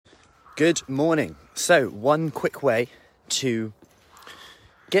Good morning. So, one quick way to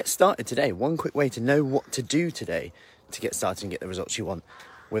get started today, one quick way to know what to do today to get started and get the results you want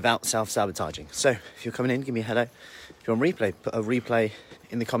without self-sabotaging. So, if you're coming in, give me a hello. If you're on replay, put a replay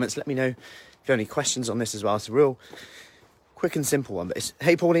in the comments. Let me know if you have any questions on this as well. It's a real quick and simple one. But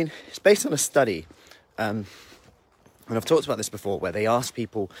hey, Pauline, it's based on a study. And I've talked about this before, where they ask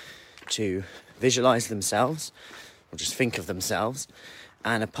people to visualize themselves or just think of themselves,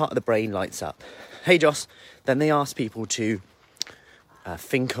 and a part of the brain lights up. Hey, Joss. Then they ask people to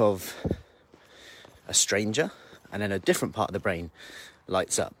think of a stranger, and then a different part of the brain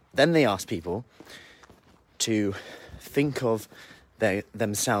lights up. Then they ask people to think of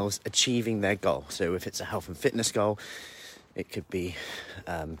themselves achieving their goal. So if it's a health and fitness goal, it could be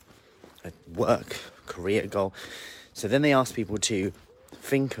a work, career goal. So then they ask people to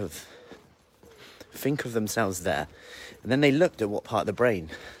think of themselves there. And then they looked at what part of the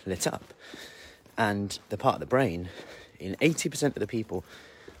brain lit up. And the part of the brain, in 80% of the people,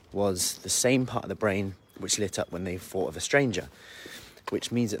 was the same part of the brain which lit up when they thought of a stranger,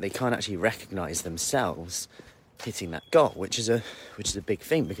 which means that they can't actually recognise themselves hitting that goal, which is a big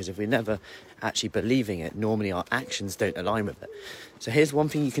thing, because if we're never actually believing it, normally our actions don't align with it. So here's one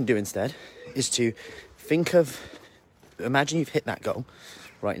thing you can do instead, is to imagine you've hit that goal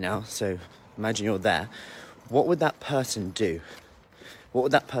right now. So imagine you're there. What would that person do? What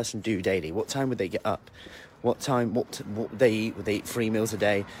would that person do daily? What time would they get up? What would they eat? Would they eat 3 meals a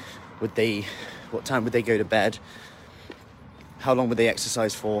day? What time would they go to bed? How long would they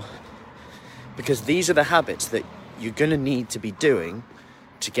exercise for? Because these are the habits that you're going to need to be doing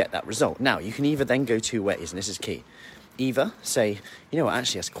to get that result. Now, you can either then go two ways, and this is key. Either say, you know what,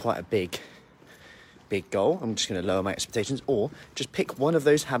 actually that's quite a big goal. I'm just going to lower my expectations. Or just pick one of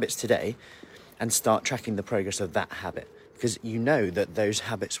those habits today and start tracking the progress of that habit, because you know that those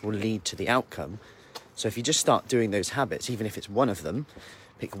habits will lead to the outcome. So if you just start doing those habits, even if it's one of them,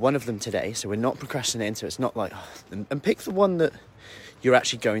 pick one of them today. So we're not procrastinating. So it's not like, and pick the one that you're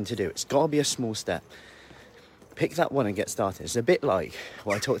actually going to do. It's got to be a small step. Pick that one and get started. It's a bit like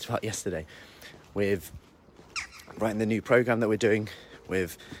what I talked about yesterday with writing the new program that we're doing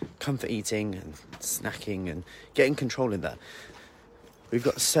with comfort eating and snacking and getting control in that. We've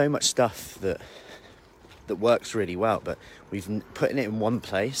got so much stuff that works really well, but we've putting it in one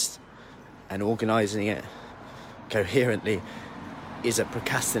place and organising it coherently is a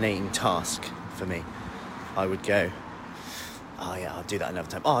procrastinating task for me. I would go, oh yeah, I'll do that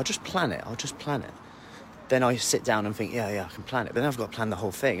another time. Oh, I'll just plan it. Then I sit down and think, yeah, I can plan it. But then I've got to plan the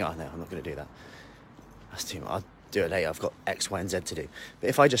whole thing. Oh no, I'm not going to do that. That's too much. I'll do it later. I've got X, Y, and Z to do. But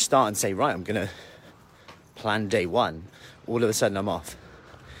if I just start and say, right, I'm going to plan day one, all of a sudden I'm off.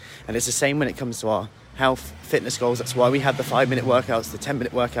 And it's the same when it comes to our health, fitness goals. That's why we have the 5-minute workouts, the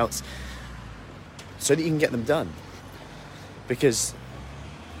 10-minute workouts, so that you can get them done. Because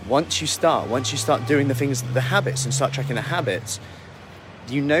once you start doing the things, the habits, and start tracking the habits,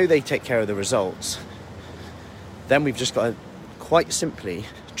 you know they take care of the results. Then we've just got to quite simply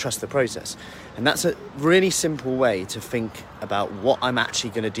trust the process. And that's a really simple way to think about what I'm actually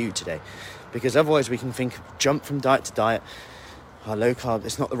going to do today. Because otherwise we can jump from diet to diet. Oh, low carb,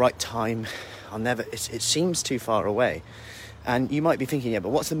 it's not the right time. It seems too far away. And you might be thinking, yeah, but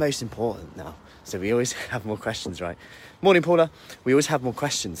what's the most important now? So we always have more questions, right? Morning, Paula. We always have more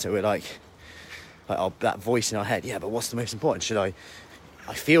questions. So we're like that voice in our head. Yeah, but what's the most important?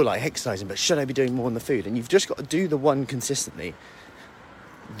 I feel like exercising, but should I be doing more on the food? And you've just got to do the one consistently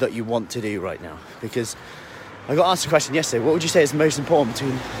that you want to do right now. Because I got asked a question yesterday, what would you say is most important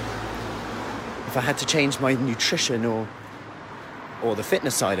between if I had to change my nutrition or the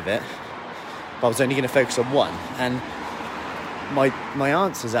fitness side of it, but I was only going to focus on one? And my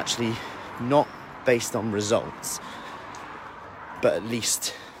answer is actually not based on results, but at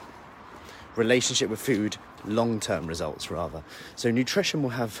least relationship with food, long-term results rather. So nutrition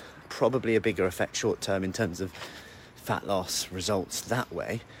will have probably a bigger effect short-term in terms of fat loss results that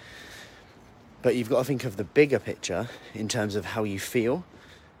way. But you've got to think of the bigger picture in terms of how you feel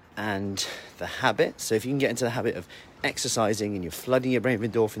and the habit. So if you can get into the habit of exercising and you're flooding your brain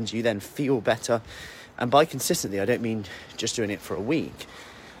with endorphins, you then feel better. And by consistently, I don't mean just doing it for a week.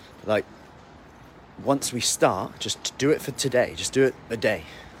 Like, once we start, just do it for today. Just do it a day.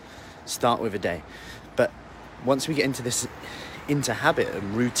 Start with a day. But once we get into habit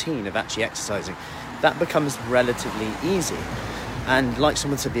and routine of actually exercising, that becomes relatively easy. And like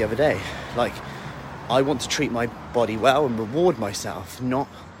someone said the other day, like, I want to treat my body well and reward myself, not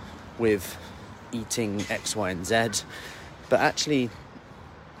with eating X, Y, and Z, but actually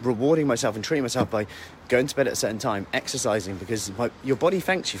rewarding myself and treating myself by going to bed at a certain time, exercising, because your body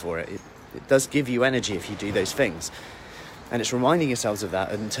thanks you for it. It does give you energy if you do those things. And it's reminding yourselves of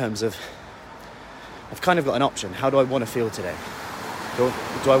that in terms of, I've kind of got an option. How do I want to feel today? Do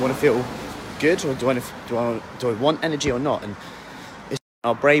I want to feel good, or do I want energy or not? And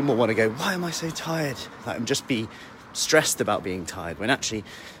our brain will want to go, why am I so tired? Like, I'm just be stressed about being tired, when actually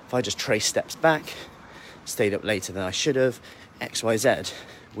if I just trace steps back, stayed up later than I should have, XYZ,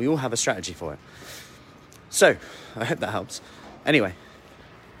 we all have a strategy for it. So I hope that helps. Anyway,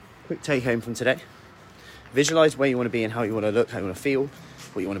 quick take home from today: visualize where you want to be and how you want to look, how you want to feel,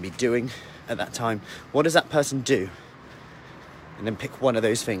 what you want to be doing at that time. What does that person do? And then pick one of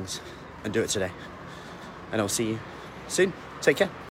those things and do it today. And I'll see you soon. Take care.